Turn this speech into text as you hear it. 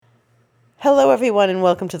Hello, everyone, and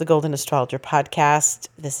welcome to the Golden Astrologer Podcast.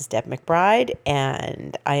 This is Deb McBride,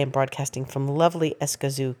 and I am broadcasting from lovely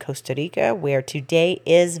Escazú, Costa Rica, where today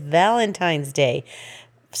is Valentine's Day,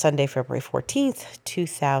 Sunday, February 14th,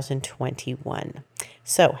 2021.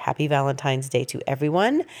 So, happy Valentine's Day to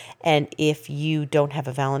everyone. And if you don't have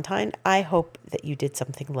a Valentine, I hope that you did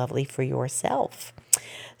something lovely for yourself.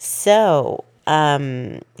 So,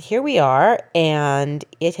 here we are, and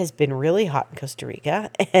it has been really hot in Costa Rica.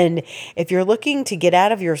 And if you're looking to get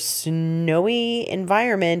out of your snowy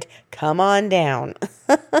environment, come on down.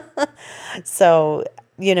 So,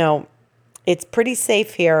 it's pretty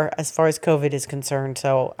safe here as far as COVID is concerned.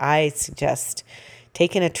 So I suggest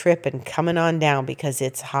taking a trip and coming on down because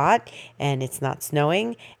it's hot and it's not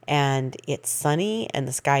snowing and it's sunny and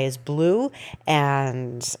the sky is blue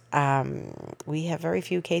and we have very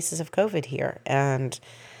few cases of COVID here. And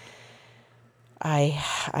I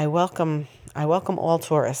welcome all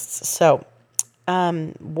tourists. So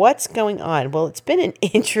what's going on? Well, it's been an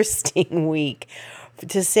interesting week.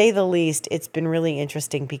 To say the least. It's been really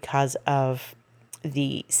interesting because of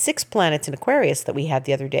the 6 planets in Aquarius that we had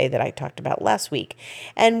the other day that I talked about last week.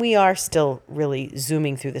 And we are still really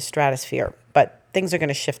zooming through the stratosphere, but things are going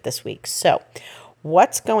to shift this week. So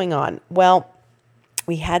what's going on? Well,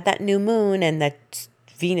 we had that new moon and that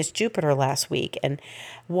Venus-Jupiter last week. And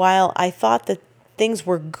while I thought that things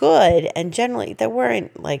were good, and generally there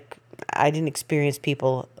weren't I didn't experience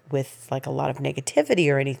people with a lot of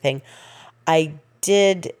negativity or anything, I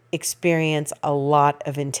did experience a lot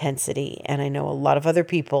of intensity. And I know a lot of other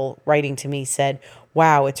people writing to me said,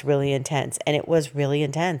 wow, it's really intense. And it was really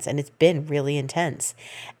intense. And it's been really intense.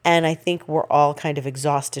 And I think we're all kind of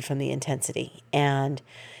exhausted from the intensity. And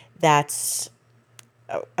that's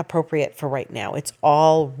appropriate for right now. It's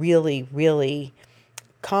all really, really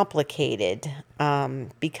complicated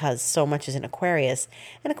because so much is in Aquarius.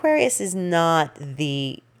 And Aquarius is not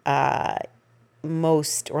the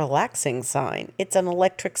most relaxing sign. It's an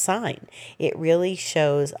electric sign. It really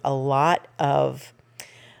shows a lot of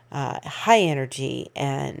high energy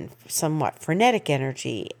and somewhat frenetic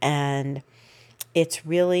energy. And it's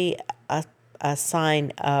really a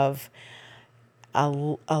sign of a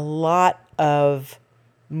lot of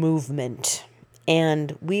movement.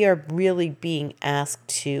 And we are really being asked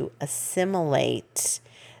to assimilate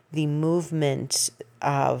the movement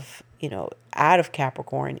of, out of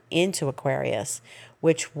Capricorn into Aquarius,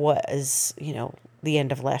 which was, the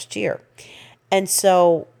end of last year. And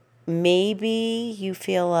so maybe you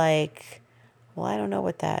feel like, well, I don't know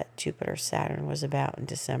what that Jupiter Saturn was about in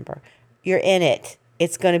December. You're in it. We're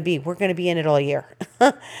going to be in it all year.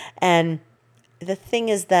 And the thing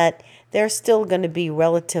is that they're still going to be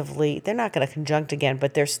they're not going to conjunct again,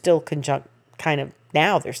 but they're still conjunct,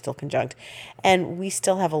 they're still conjunct. And we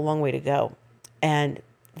still have a long way to go. And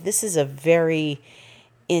this is a very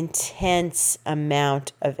intense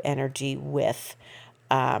amount of energy with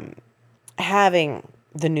having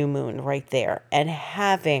the new moon right there and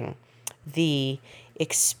having the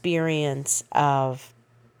experience of,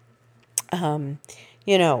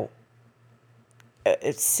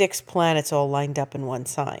 6 planets all lined up in one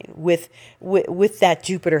sign with that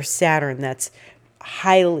Jupiter Saturn that's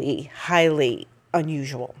highly, highly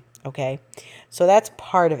unusual. Okay. So that's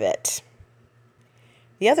part of it.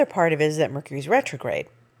 The other part of it is that Mercury's retrograde.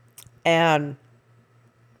 And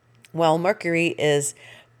while Mercury is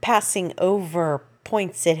passing over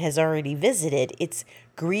points it has already visited, it's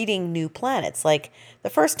greeting new planets. Like the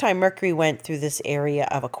first time Mercury went through this area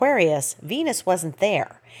of Aquarius, Venus wasn't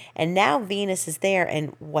there. And now Venus is there.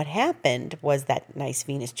 And what happened was that nice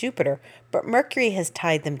Venus-Jupiter, but Mercury has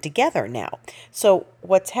tied them together now. So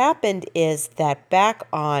what's happened is that back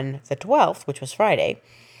on the 12th, which was Friday,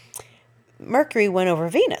 Mercury went over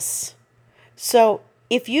Venus. So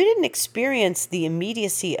if you didn't experience the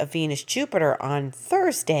immediacy of Venus-Jupiter on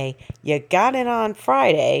Thursday, you got it on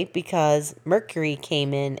Friday because Mercury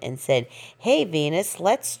came in and said, hey, Venus,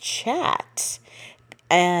 let's chat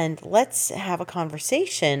and let's have a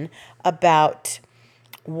conversation about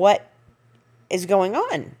what is going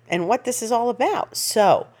on and what this is all about.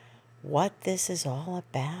 So what this is all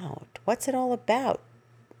about. What's it all about,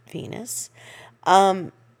 Venus?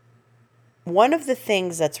 One of the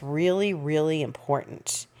things that's really, really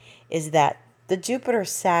important is that the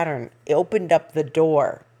Jupiter-Saturn opened up the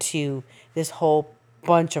door to this whole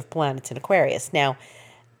bunch of planets in Aquarius. Now,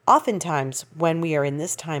 oftentimes when we are in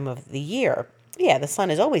this time of the year, the sun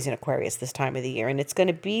is always in Aquarius this time of the year, and it's going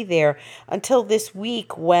to be there until this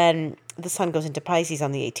week when the sun goes into Pisces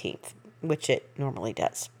on the 18th, which it normally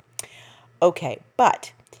does. Okay,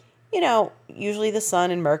 but usually the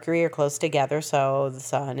sun and Mercury are close together, so the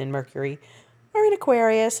sun and Mercury are in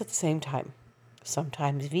Aquarius at the same time.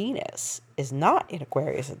 Sometimes Venus is not in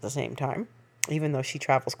Aquarius at the same time, even though she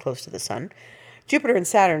travels close to the sun. Jupiter and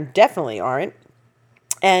Saturn definitely aren't.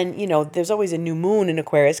 And, there's always a new moon in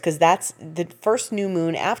Aquarius because that's the first new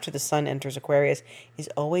moon after the sun enters Aquarius is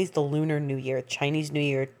always the Lunar New Year, Chinese New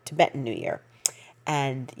Year, Tibetan New Year.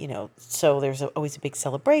 And, so there's always a big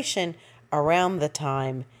celebration around the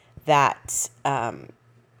time that,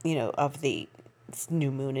 of the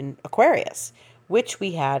new moon in Aquarius, which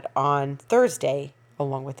we had on Thursday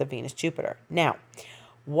along with the Venus-Jupiter. Now,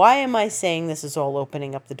 why am I saying this is all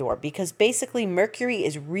opening up the door? Because basically Mercury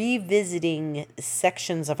is revisiting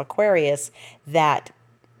sections of Aquarius that,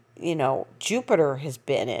 Jupiter has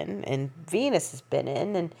been in and Venus has been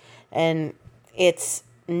in. And it's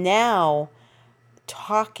now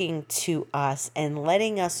talking to us and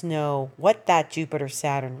letting us know what that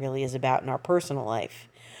Jupiter-Saturn really is about in our personal life.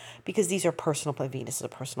 Because these are personal planets. Venus is a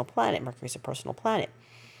personal planet. Mercury is a personal planet.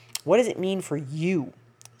 What does it mean for you?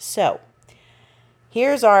 So,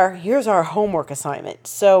 here's our homework assignment.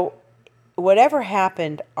 So, whatever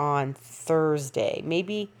happened on Thursday,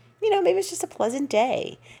 maybe it's just a pleasant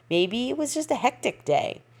day. Maybe it was just a hectic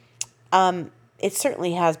day. It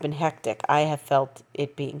certainly has been hectic. I have felt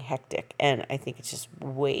it being hectic, and I think it's just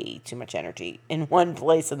way too much energy in one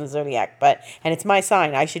place in the zodiac. And it's my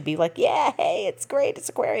sign. I should be like, yeah, hey, it's great, it's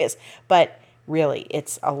Aquarius. But really,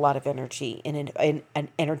 it's a lot of energy in an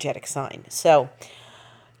energetic sign. So,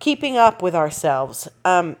 keeping up with ourselves,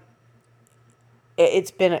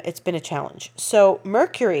 it's been a challenge. So,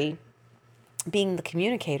 Mercury, being the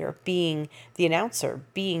communicator, being the announcer,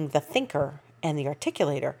 being the thinker and the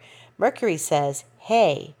articulator, Mercury says,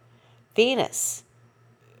 hey, Venus,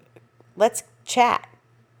 let's chat.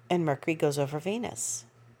 And Mercury goes over Venus,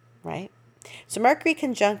 right? So Mercury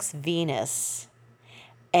conjuncts Venus,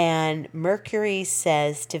 and Mercury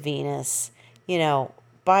says to Venus,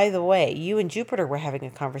 by the way, you and Jupiter were having a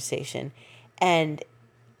conversation, and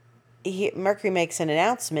Mercury makes an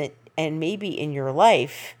announcement, and maybe in your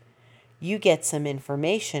life, you get some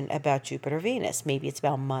information about Jupiter-Venus. Maybe it's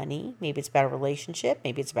about money. Maybe it's about a relationship.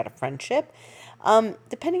 Maybe it's about a friendship,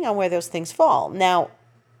 depending on where those things fall. Now,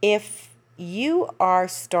 if you are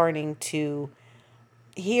starting to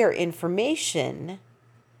hear information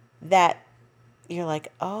that you're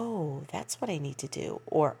like, oh, that's what I need to do,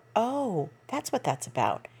 or, oh, that's what that's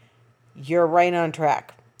about, you're right on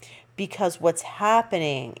track. Because what's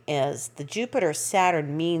happening is the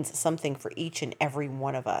Jupiter-Saturn means something for each and every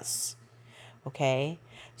one of us. Okay,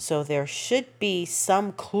 so there should be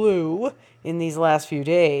some clue in these last few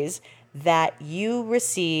days that you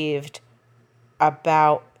received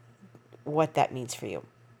about what that means for you.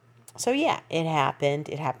 So yeah, it happened.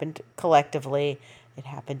 It happened collectively. It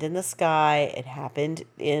happened in the sky. It happened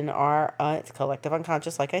in our collective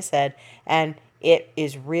unconscious, like I said. And it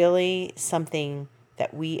is really something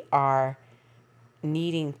that we are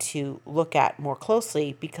needing to look at more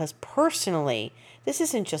closely, because personally, this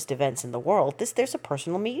isn't just events in the world. There's a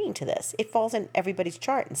personal meaning to this. It falls in everybody's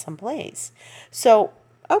chart in some place. So,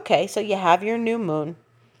 okay, so you have your new moon.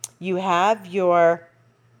 You have your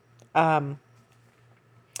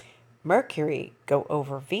Mercury go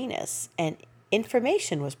over Venus, and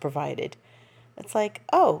information was provided. It's like,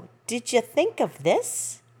 oh, did you think of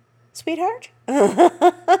this, sweetheart?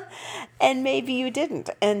 And maybe you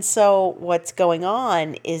didn't. And so what's going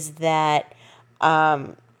on is that,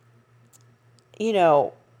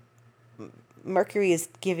 Mercury is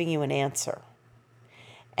giving you an answer.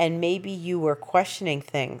 And maybe you were questioning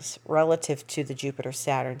things relative to the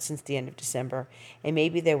Jupiter-Saturn since the end of December. And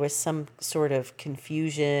maybe there was some sort of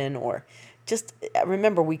confusion, or just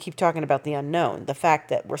remember, we keep talking about the unknown. The fact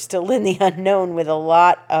that we're still in the unknown with a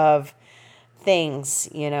lot of things,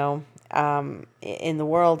 in the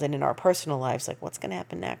world and in our personal lives, like what's going to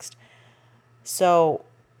happen next. So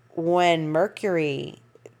when Mercury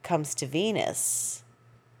comes to Venus,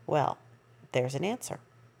 well, there's an answer,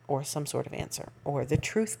 or some sort of answer, or the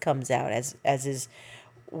truth comes out, as is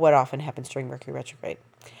what often happens during Mercury retrograde.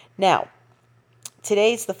 Now,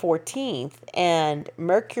 today's the 14th, and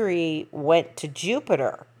Mercury went to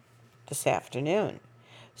Jupiter this afternoon.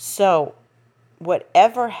 So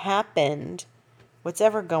whatever happened, what's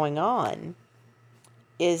ever going on,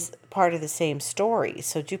 is part of the same story.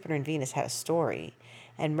 So Jupiter and Venus had a story,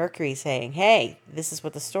 and Mercury saying, hey, this is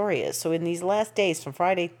what the story is. So in these last days, from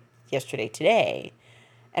Friday, yesterday, today,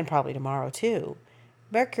 and probably tomorrow too,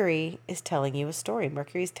 Mercury is telling you a story.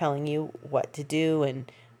 Mercury is telling you what to do,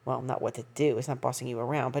 and, well, not what to do. It's not bossing you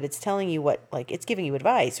around, but it's telling you it's giving you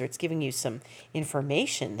advice, or it's giving you some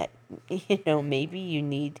information that, maybe you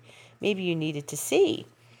needed to see.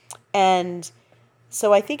 And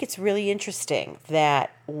So I think it's really interesting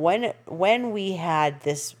that when we had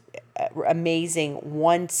this amazing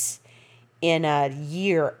once in a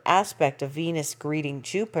year aspect of Venus greeting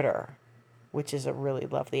Jupiter, which is a really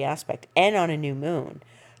lovely aspect, and on a new moon,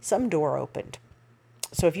 some door opened.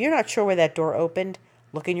 So if you're not sure where that door opened,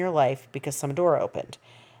 look in your life because some door opened.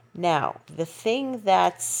 Now, the thing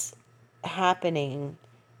that's happening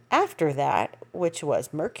after that, which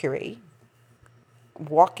was Mercury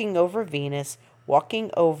walking over Venus, walking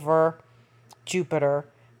over Jupiter,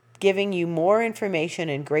 giving you more information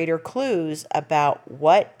and greater clues about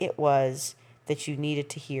what it was that you needed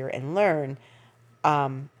to hear and learn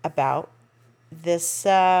about this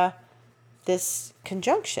this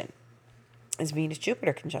conjunction, this Venus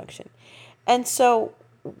Jupiter conjunction, and so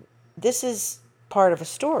this is part of a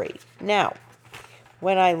story. Now,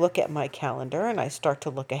 when I look at my calendar and I start to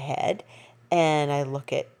look ahead, and I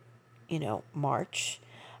look at March.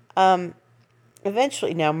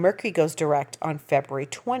 Eventually, now Mercury goes direct on February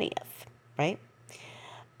 20th, right?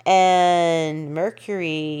 And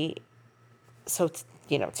Mercury, so,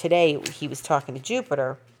 today he was talking to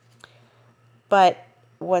Jupiter, but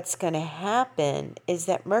what's going to happen is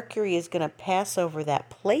that Mercury is going to pass over that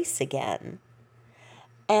place again,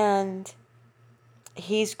 and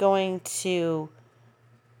he's going to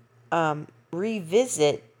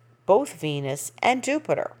revisit both Venus and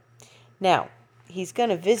Jupiter. Now, he's going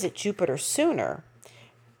to visit Jupiter sooner,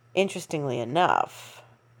 interestingly enough,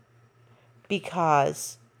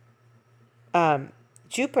 because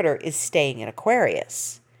Jupiter is staying in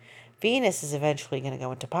Aquarius. Venus is eventually going to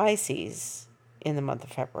go into Pisces in the month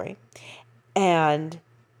of February. And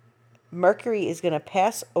Mercury is going to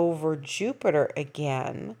pass over Jupiter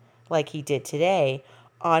again, like he did today,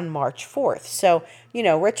 on March 4th. So,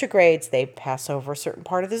 retrogrades, they pass over a certain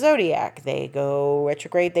part of the zodiac. They go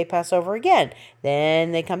retrograde, they pass over again.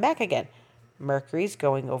 Then they come back again. Mercury's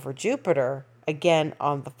going over Jupiter again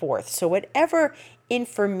on the 4th. So whatever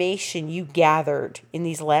information you gathered in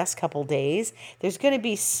these last couple days, there's going to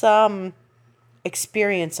be some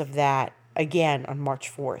experience of that again on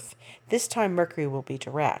March 4th. This time Mercury will be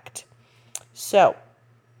direct. So,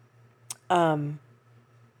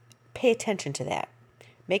 pay attention to that.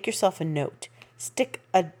 Make yourself a note. Stick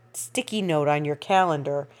a sticky note on your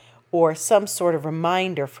calendar or some sort of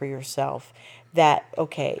reminder for yourself that,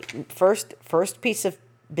 okay, first piece of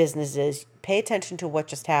business is pay attention to what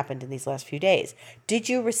just happened in these last few days. Did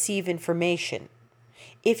you receive information?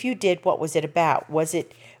 If you did, what was it about? Was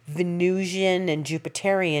it Venusian and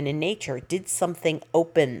Jupiterian in nature? Did something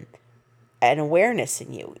open an awareness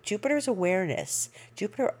in you? Jupiter's awareness.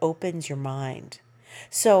 Jupiter opens your mind.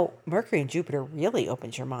 So Mercury and Jupiter really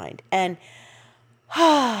opens your mind. And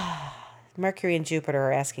Mercury and Jupiter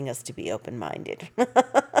are asking us to be open-minded.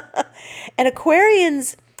 And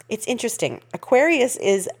Aquarians, it's interesting. Aquarius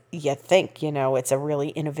is, you think, it's a really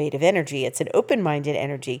innovative energy. It's an open-minded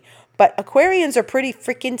energy. But Aquarians are pretty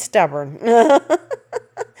freaking stubborn.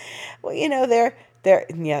 Well,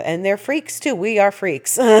 and they're freaks too. We are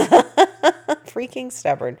freaks. Freaking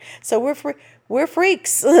stubborn. So we're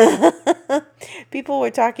freaks. People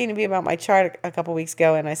were talking to me about my chart a couple weeks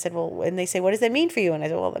ago, and I said, well, and they say, what does that mean for you? And I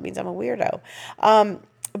said, well, that means I'm a weirdo.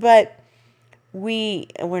 But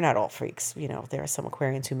we're not all freaks. There are some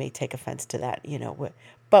Aquarians who may take offense to that,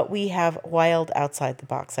 but we have wild outside the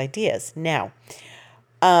box ideas. Now,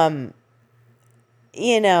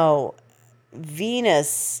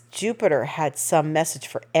 Venus, Jupiter had some message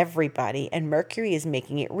for everybody, and Mercury is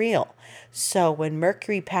making it real. So when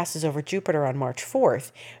Mercury passes over Jupiter on March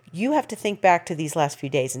 4th, you have to think back to these last few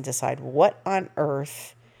days and decide what on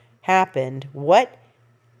earth happened, what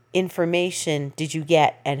information did you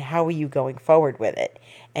get, and how are you going forward with it?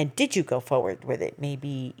 And did you go forward with it?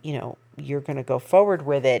 Maybe, you're going to go forward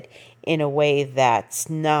with it in a way that's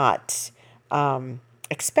not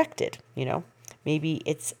expected, Maybe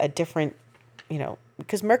it's a different,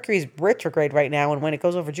 because Mercury's retrograde right now, and when it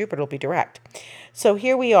goes over Jupiter, it'll be direct. So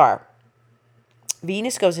here we are.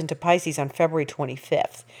 Venus goes into Pisces on February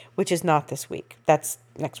 25th, which is not this week. That's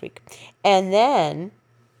next week. And then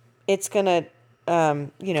it's going to,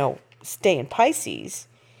 stay in Pisces.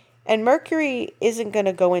 And Mercury isn't going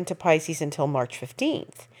to go into Pisces until March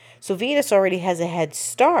 15th. So Venus already has a head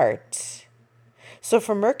start. So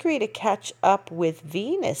for Mercury to catch up with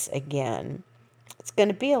Venus again, it's going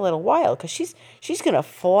to be a little while because she's going to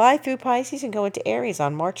fly through Pisces and go into Aries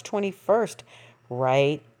on March 21st,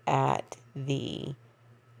 right at the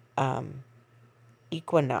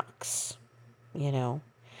equinox,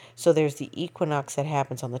 So there's the equinox that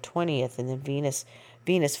happens on the 20th, and then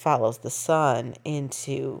Venus follows the sun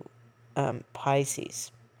into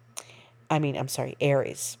Pisces. I'm sorry,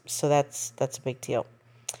 Aries. So that's a big deal.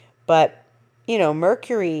 But,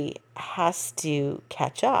 Mercury has to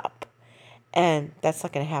catch up, and that's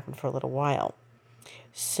not going to happen for a little while.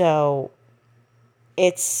 So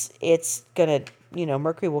it's going to,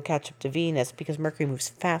 Mercury will catch up to Venus because Mercury moves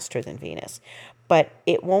faster than Venus. But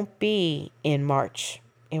it won't be in March.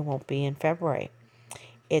 It won't be in February.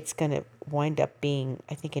 It's going to wind up being,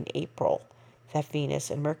 I think, in April that Venus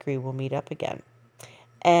and Mercury will meet up again.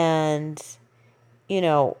 And,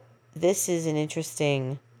 this is an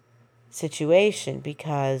interesting situation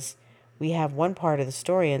because we have one part of the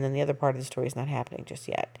story and then the other part of the story is not happening just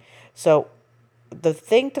yet. So the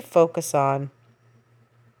thing to focus on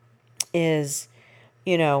is,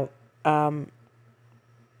 you know, um,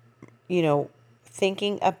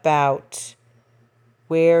 thinking about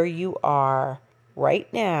where you are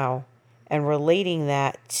right now and relating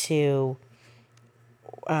that to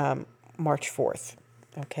March 4th.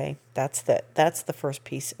 Okay, that's the first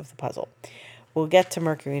piece of the puzzle. We'll get to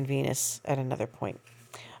Mercury and Venus at another point.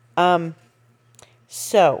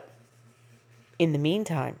 So, in the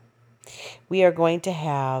meantime, we are going to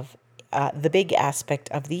have the big aspect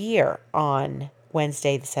of the year on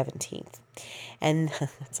Wednesday the 17th. And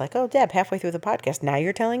it's like, oh, Deb, halfway through the podcast, now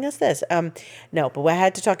you're telling us this. No, but I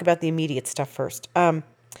had to talk about the immediate stuff first. The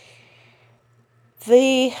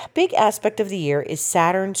big aspect of the year is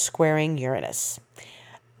Saturn squaring Uranus.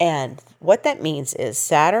 And what that means is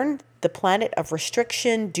Saturn, the planet of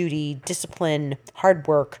restriction, duty, discipline, hard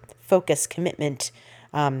work, focus, commitment,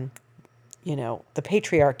 the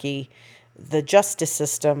patriarchy, the justice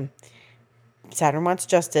system. Saturn wants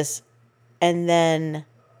justice. And then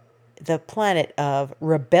the planet of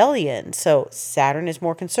rebellion. So Saturn is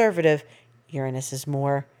more conservative. Uranus is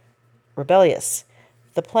more rebellious.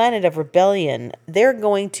 The planet of rebellion, they're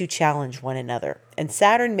going to challenge one another. And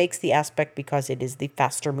Saturn makes the aspect because it is the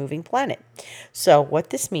faster moving planet. So what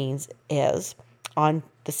this means is on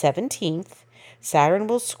the 17th, Saturn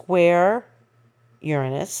will square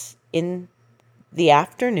Uranus in the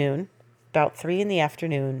afternoon, about 3 in the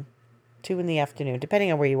afternoon, 2 in the afternoon,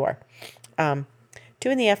 depending on where you are. 2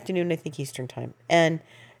 in the afternoon, I think, Eastern time. And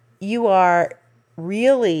you are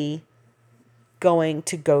really going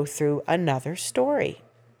to go through another story.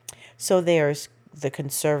 So there's the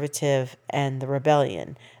conservative and the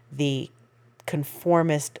rebellion, the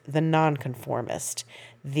conformist, the nonconformist,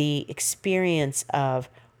 the experience of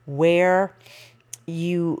where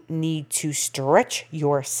you need to stretch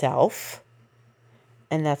yourself.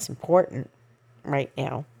 And that's important right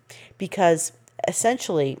now because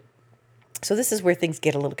essentially, so this is where things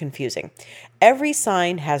get a little confusing. Every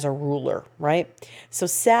sign has a ruler, right? So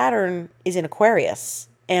Saturn is in Aquarius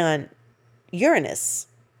and Uranus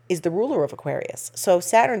is the ruler of Aquarius. So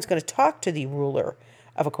Saturn's going to talk to the ruler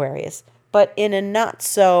of Aquarius, but in a not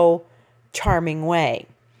so charming way.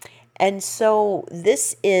 And so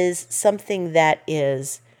this is something that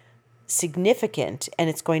is significant and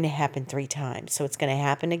it's going to happen 3 times. So it's going to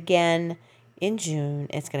happen again in June.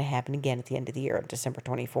 It's going to happen again at the end of the year on December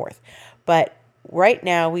 24th. But right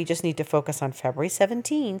now we just need to focus on February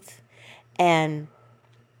 17th and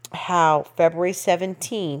how February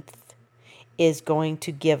 17th is going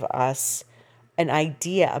to give us an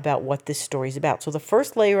idea about what this story is about. So the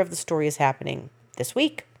first layer of the story is happening this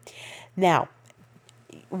week. Now,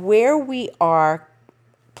 where we are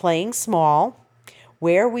playing small,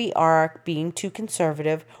 where we are being too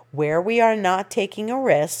conservative, where we are not taking a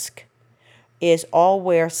risk, is all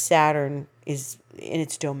where Saturn is in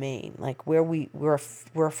its domain, like where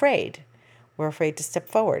we're afraid. We're afraid to step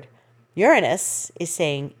forward. Uranus is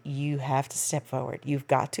saying you have to step forward. You've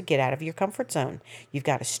got to get out of your comfort zone. You've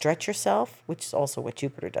got to stretch yourself, which is also what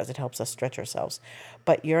Jupiter does. It helps us stretch ourselves.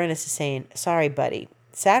 But Uranus is saying, sorry, buddy.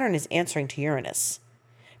 Saturn is answering to Uranus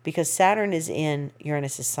because Saturn is in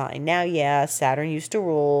Uranus's sign. Now, yeah, Saturn used to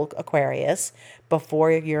rule Aquarius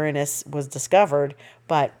before Uranus was discovered,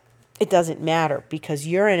 but it doesn't matter because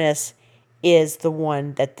Uranus is the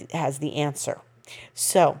one that has the answer.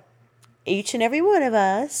 So each and every one of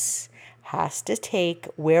us has to take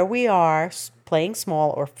where we are playing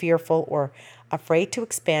small or fearful or afraid to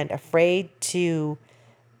expand, afraid to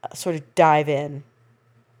sort of dive in,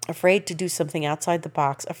 afraid to do something outside the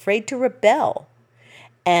box, afraid to rebel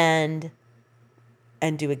and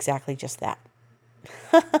do exactly just that.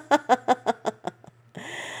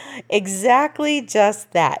 Exactly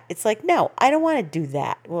just that. It's like, no, I don't want to do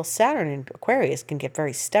that. Well, Saturn in Aquarius can get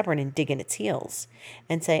very stubborn and dig in its heels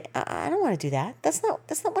and say, I don't want to do that. That's not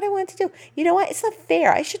what I want to do. You know what? It's not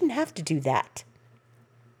fair. I shouldn't have to do that.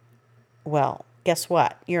 Well, guess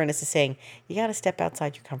what? Uranus is saying, you got to step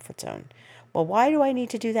outside your comfort zone. Well, why do I need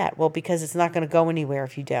to do that? Well, because it's not going to go anywhere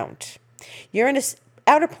if you don't. Uranus,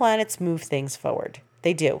 outer planets move things forward.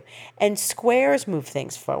 They do. And squares move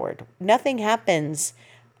things forward. Nothing happens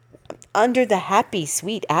under the happy,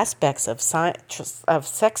 sweet aspects of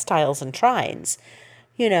sextiles and trines.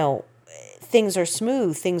 You know, things are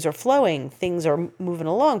smooth, things are flowing, things are moving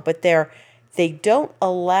along, but they don't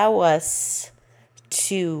allow us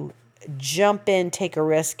to jump in, take a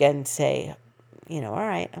risk, and say, all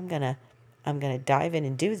right, I'm gonna dive in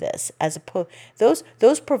and do this. As opposed,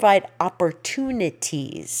 those provide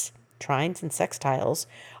opportunities. Trines and sextiles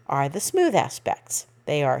are the smooth aspects.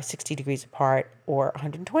 They are 60 degrees apart or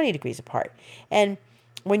 120 degrees apart. And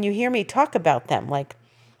when you hear me talk about them, like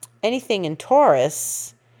anything in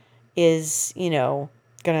Taurus is, going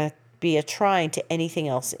to be a trine to anything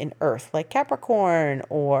else in Earth, like Capricorn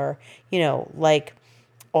or, like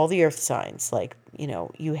all the Earth signs. Like,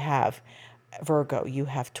 you have Virgo, you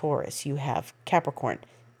have Taurus, you have Capricorn.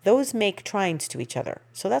 Those make trines to each other.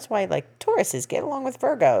 So that's why, like, Tauruses get along with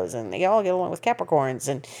Virgos and they all get along with Capricorns.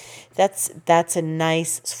 And that's a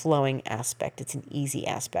nice flowing aspect. It's an easy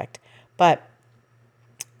aspect. But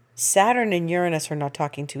Saturn and Uranus are not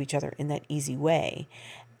talking to each other in that easy way.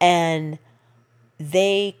 And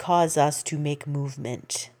they cause us to make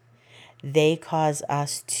movement. They cause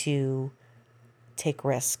us to take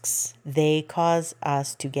risks. They cause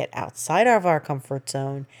us to get outside of our comfort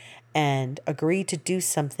zone and agree to do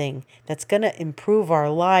something that's going to improve our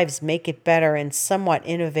lives, make it better and somewhat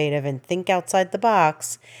innovative and think outside the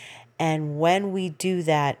box. And when we do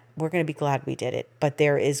that, we're going to be glad we did it. But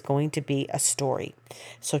there is going to be a story.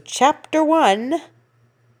 So chapter 1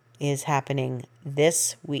 is happening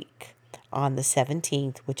this week on the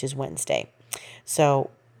 17th, which is Wednesday.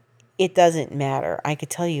 So it doesn't matter. I could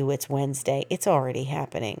tell you it's Wednesday. It's already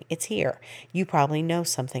happening. It's here. You probably know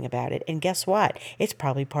something about it. And guess what? It's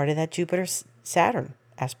probably part of that Jupiter-Saturn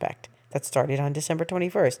aspect that started on December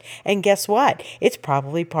 21st. And guess what? It's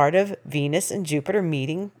probably part of Venus and Jupiter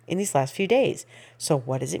meeting in these last few days. So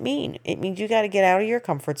what does it mean? It means you got to get out of your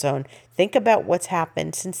comfort zone. Think about what's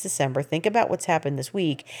happened since December. Think about what's happened this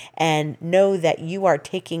week and know that you are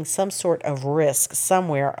taking some sort of risk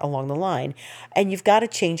somewhere along the line. And you've got to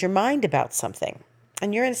change your mind about something.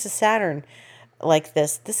 And Uranus and Saturn like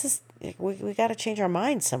this is, we got to change our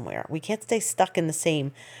mind somewhere. We can't stay stuck in the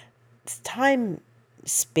same time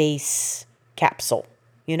space capsule.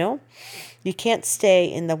 You can't stay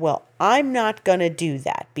in I'm not going to do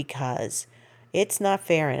that because it's not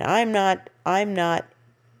fair and I'm not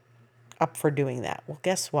up for doing that. Well,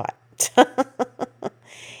 guess what?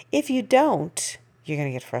 If you don't, you're going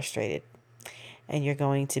to get frustrated and you're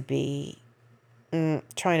going to be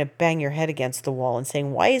trying to bang your head against the wall and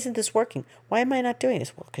saying, why isn't this working? Why am I not doing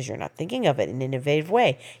this? Well, because you're not thinking of it in an innovative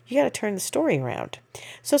way. You got to turn the story around.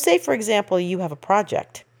 So say, for example, you have a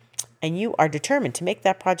project and you are determined to make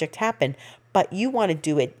that project happen, but you want to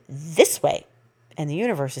do it this way. And the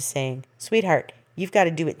universe is saying, sweetheart, you've got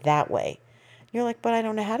to do it that way. You're like, but I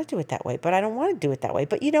don't know how to do it that way, but I don't want to do it that way.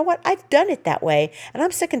 But you know what? I've done it that way, and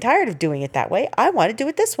I'm sick and tired of doing it that way. I want to do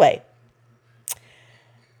it this way.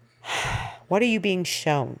 What are you being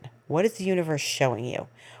shown? What is the universe showing you?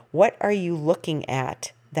 What are you looking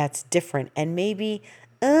at that's different and maybe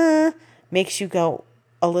makes you go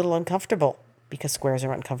a little uncomfortable because squares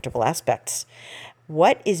are uncomfortable aspects?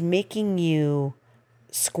 What is making you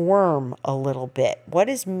squirm a little bit? What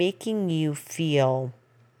is making you feel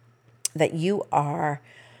that you are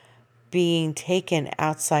being taken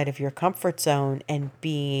outside of your comfort zone and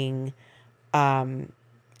being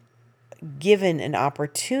given an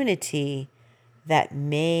opportunity that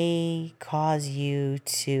may cause you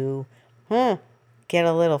to get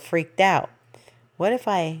a little freaked out? What if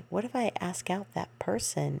I ask out that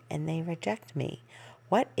person and they reject me?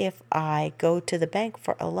 What if I go to the bank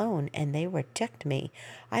for a loan and they reject me?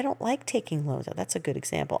 I don't like taking loans. Oh, that's a good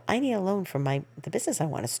example. I need a loan for the business I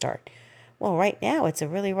want to start. Well, right now it's a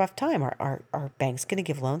really rough time. Are banks going to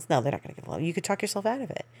give loans? No, they're not going to give a loan. You could talk yourself out of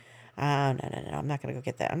it. No. I'm not going to go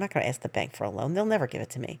get that. I'm not going to ask the bank for a loan. They'll never give it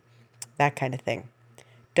to me. That kind of thing.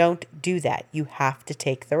 Don't do that. You have to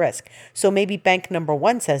take the risk. So maybe bank number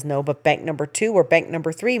 1 says no, but bank number 2 or bank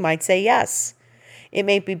number 3 might say yes. It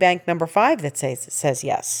may be bank number 5 that says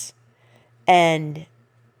yes. And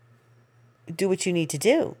do what you need to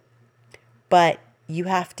do. But you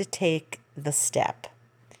have to take the step.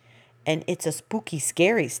 And it's a spooky,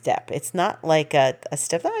 scary step. It's not like a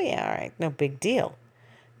step, oh yeah, all right, no big deal.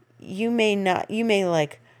 You may and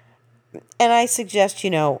I suggest,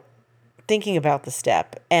 thinking about the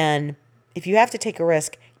step. And if you have to take a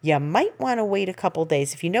risk, you might want to wait a couple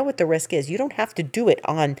days. If you know what the risk is, you don't have to do it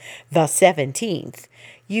on the 17th.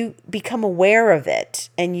 You become aware of it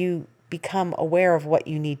and you become aware of what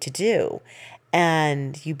you need to do,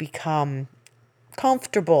 and you become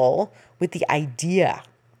comfortable with the idea,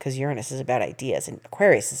 because Uranus is about ideas and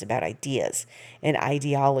Aquarius is about ideas and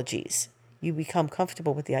ideologies. You become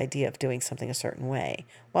comfortable with the idea of doing something a certain way.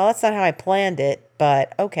 Well, that's not how I planned it,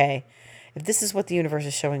 but okay. If this is what the universe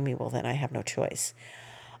is showing me, well, then I have no choice.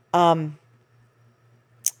 I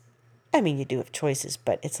mean, you do have choices,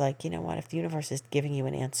 but it's like, you know what? If the universe is giving you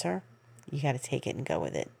an answer, you got to take it and go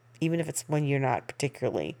with it. Even if it's when you're not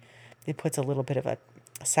particularly, it puts a little bit of a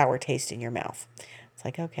sour taste in your mouth. It's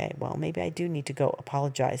like, okay, well, maybe I do need to go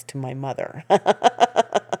apologize to my mother.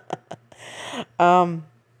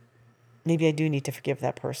 Maybe I do need to forgive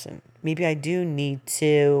that person. Maybe I do need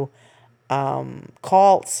to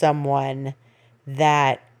call someone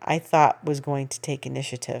that I thought was going to take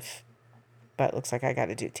initiative, but it looks like I got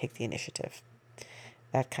to take the initiative.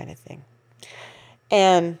 That kind of thing.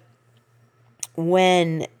 And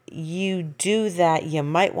when you do that, you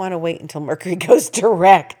might want to wait until Mercury goes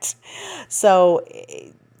direct. So,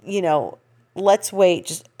 let's wait.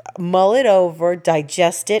 Just mull it over,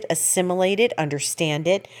 digest it, assimilate it, understand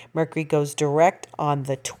it. Mercury goes direct on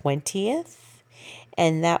the 20th.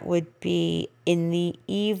 And that would be in the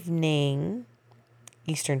evening,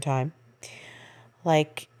 Eastern time,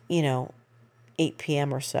 like, 8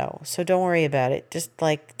 p.m. or so. So don't worry about it. Just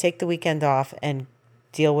like take the weekend off and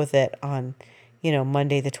deal with it on,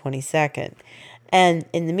 Monday the 22nd. And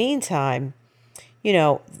in the meantime,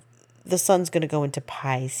 the sun's going to go into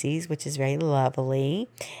Pisces, which is very lovely.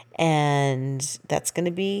 And that's going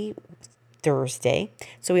to be Thursday.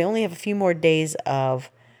 So we only have a few more days of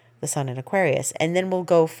the sun in Aquarius. And then we'll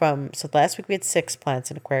go so last week we had 6 planets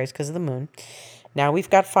in Aquarius because of the moon. Now we've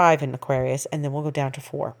got 5 in Aquarius, and then we'll go down to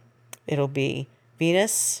 4. It'll be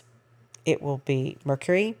Venus, it will be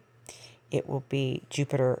Mercury, it will be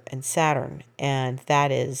Jupiter and Saturn. And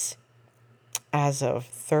that is as of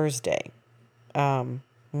Thursday,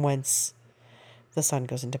 once the sun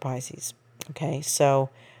goes into Pisces. Okay, so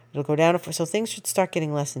it'll go down. So things should start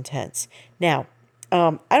getting less intense. Now,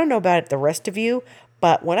 I don't know about the rest of you,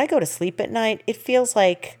 but when I go to sleep at night, it feels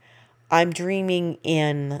like I'm dreaming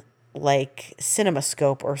in like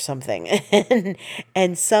CinemaScope or something,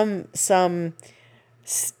 and some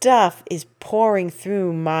stuff is pouring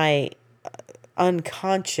through my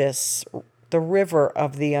unconscious, the river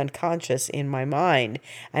of the unconscious in my mind.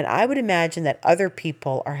 And I would imagine that other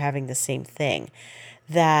people are having the same thing,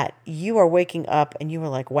 that you are waking up and you are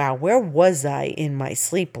like, wow, where was I in my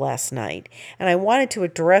sleep last night? And I wanted to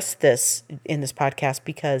address this in this podcast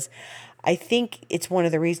because I think it's one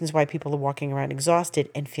of the reasons why people are walking around exhausted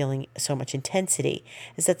and feeling so much intensity,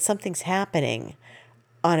 is that something's happening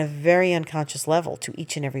on a very unconscious level to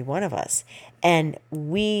each and every one of us. And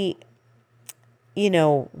we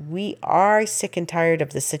are sick and tired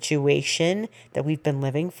of the situation that we've been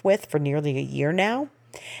living with for nearly a year now,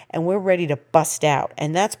 and we're ready to bust out.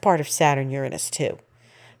 And that's part of Saturn Uranus too.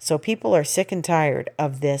 So people are sick and tired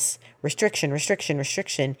of this restriction.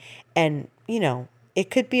 And, it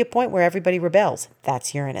could be a point where everybody rebels.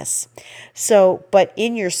 That's Uranus. So, but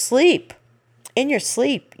in your sleep,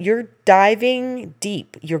 you're diving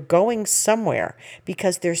deep. You're going somewhere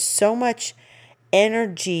because there's so much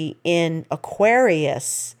energy in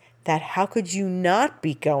Aquarius that how could you not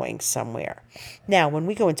be going somewhere? Now, when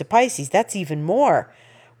we go into Pisces, that's even more.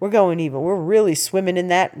 We're really swimming in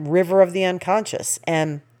that river of the unconscious.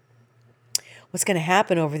 And what's going to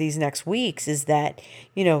happen over these next weeks is that,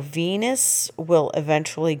 Venus will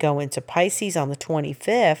eventually go into Pisces on the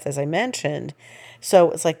 25th, as I mentioned.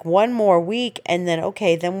 So it's like one more week, and then,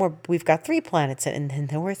 okay, then we've got 3 planets, and then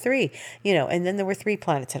there were 3, and then there were 3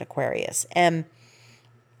 planets in Aquarius. And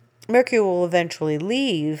Mercury will eventually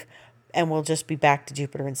leave, and we'll just be back to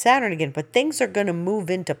Jupiter and Saturn again. But things are going to move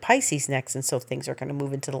into Pisces next, and so things are going to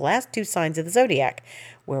move into the last 2 signs of the zodiac,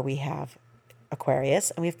 where we have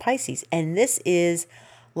Aquarius and we have Pisces. And this is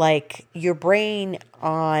like your brain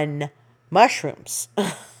on mushrooms.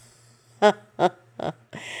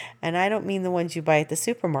 And I don't mean the ones you buy at the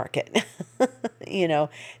supermarket.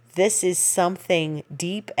 This is something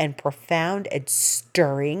deep and profound and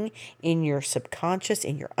stirring in your subconscious,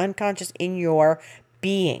 in your unconscious, in your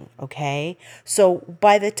being, okay? So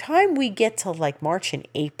by the time we get to like March and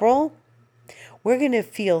April, we're going to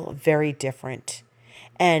feel very different.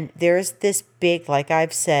 And there's this big, like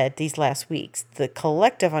I've said these last weeks, the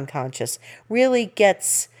collective unconscious really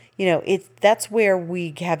gets, that's where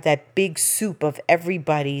we have that big soup of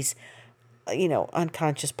everybody's,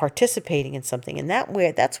 unconscious participating in something. And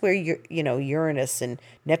that's where Uranus and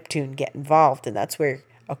Neptune get involved. And that's where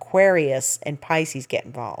Aquarius and Pisces get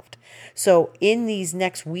involved. So in these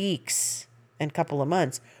next weeks and couple of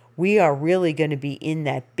months, We are really going to be in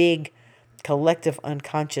that big collective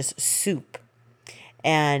unconscious soup.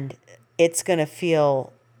 And it's going to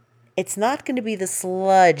feel, it's not going to be the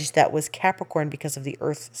sludge that was Capricorn because of the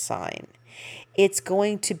earth sign. It's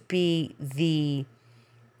going to be the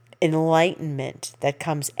enlightenment that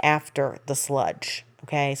comes after the sludge.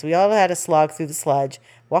 Okay, so we all had to slog through the sludge,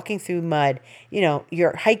 walking through mud.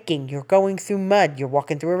 You're hiking, you're going through mud, you're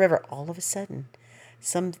walking through a river. All of a sudden,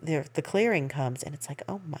 the clearing comes, and it's like,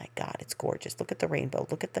 oh my God, it's gorgeous. Look at the rainbow.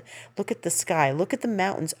 Look at the sky. Look at the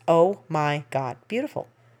mountains. Oh my God, beautiful,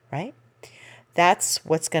 right? That's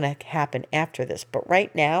what's going to happen after this. But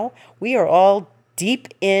right now, we are all deep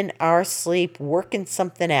in our sleep, working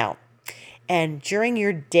something out. And during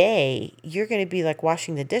your day, you're going to be like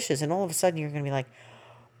washing the dishes, and all of a sudden, you're going to be like,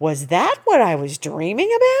 was that what I was dreaming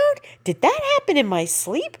about? Did that happen in my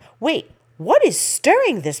sleep? Wait, what is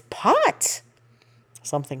stirring this pot?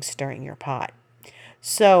 Something's stirring your pot.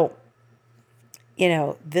 So,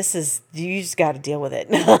 you just got to deal with it.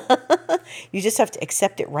 You just have to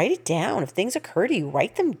accept it, write it down. If things occur to you,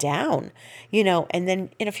 write them down, and then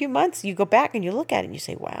in a few months you go back and you look at it and you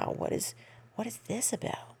say, wow, what is this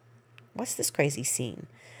about? What's this crazy scene?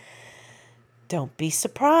 Don't be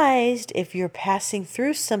surprised if you're passing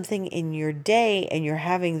through something in your day and you're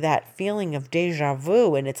having that feeling of deja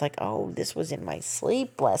vu, and it's like, oh, this was in my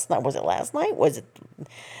sleep last night. Was it last night? Was it,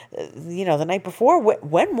 the night before?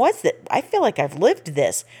 When was it? I feel like I've lived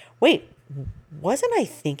this. Wait, wasn't I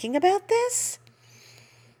thinking about this?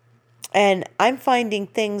 And I'm finding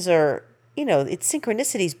things are, it's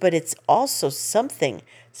synchronicities, but it's also something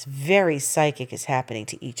that's very psychic is happening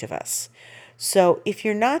to each of us. So if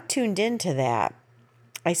you're not tuned into that,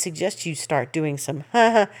 I suggest you start doing some,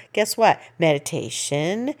 guess what?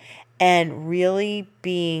 Meditation, and really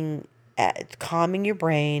calming your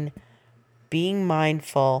brain, being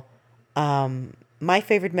mindful. My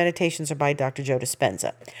favorite meditations are by Dr. Joe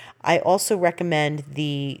Dispenza. I also recommend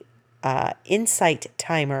the Insight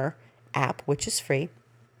Timer app, which is free.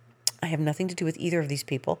 I have nothing to do with either of these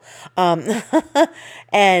people. And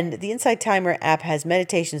the Insight Timer app has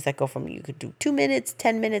meditations that go from, you could do 2 minutes,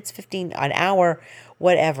 10 minutes, 15, an hour,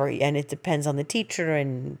 whatever. And it depends on the teacher,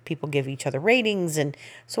 and people give each other ratings. And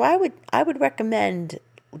so I would recommend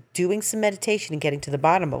doing some meditation and getting to the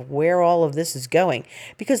bottom of where all of this is going.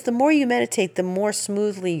 Because the more you meditate, the more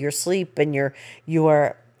smoothly your sleep and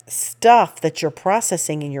your stuff that you're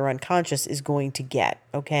processing in your unconscious is going to get,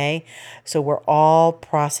 okay? So we're all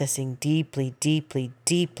processing deeply, deeply,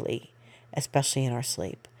 deeply, especially in our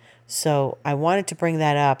sleep. So I wanted to bring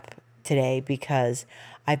that up today because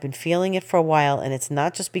I've been feeling it for a while, and it's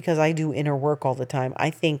not just because I do inner work all the time. I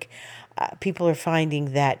think people are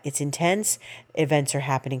finding that it's intense. Events are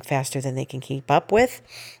happening faster than they can keep up with,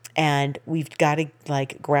 and we've got to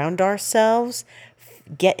ground ourselves,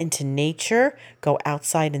 get into nature, go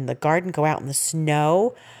outside in the garden, go out in the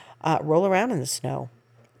snow, roll around in the snow,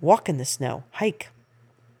 walk in the snow, hike.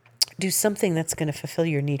 Do something that's going to fulfill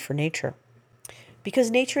your need for nature,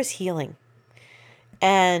 because nature is healing.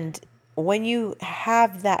 And when you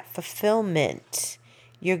have that fulfillment,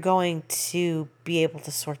 you're going to be able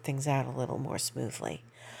to sort things out a little more smoothly.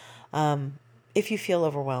 If you feel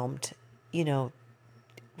overwhelmed,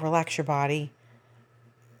 relax your body,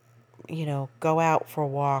 go out for a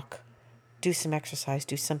walk, do some exercise,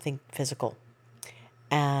 do something physical,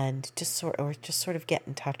 and just sort of get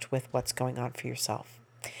in touch with what's going on for yourself.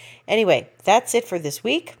 Anyway, that's it for this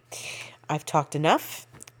week. I've talked enough.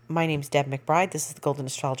 My name's Deb McBride. This is the Golden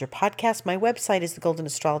Astrologer Podcast. My website is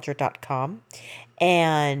thegoldenastrologer.com.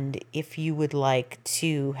 And if you would like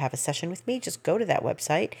to have a session with me, just go to that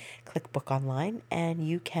website, click book online, and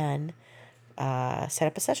you can set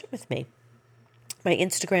up a session with me. My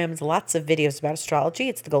Instagram is lots of videos about astrology.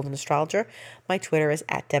 It's the Golden Astrologer. My Twitter is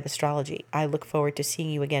 @DebAstrology. I look forward to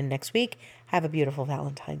seeing you again next week. Have a beautiful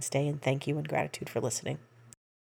Valentine's Day, and thank you and gratitude for listening.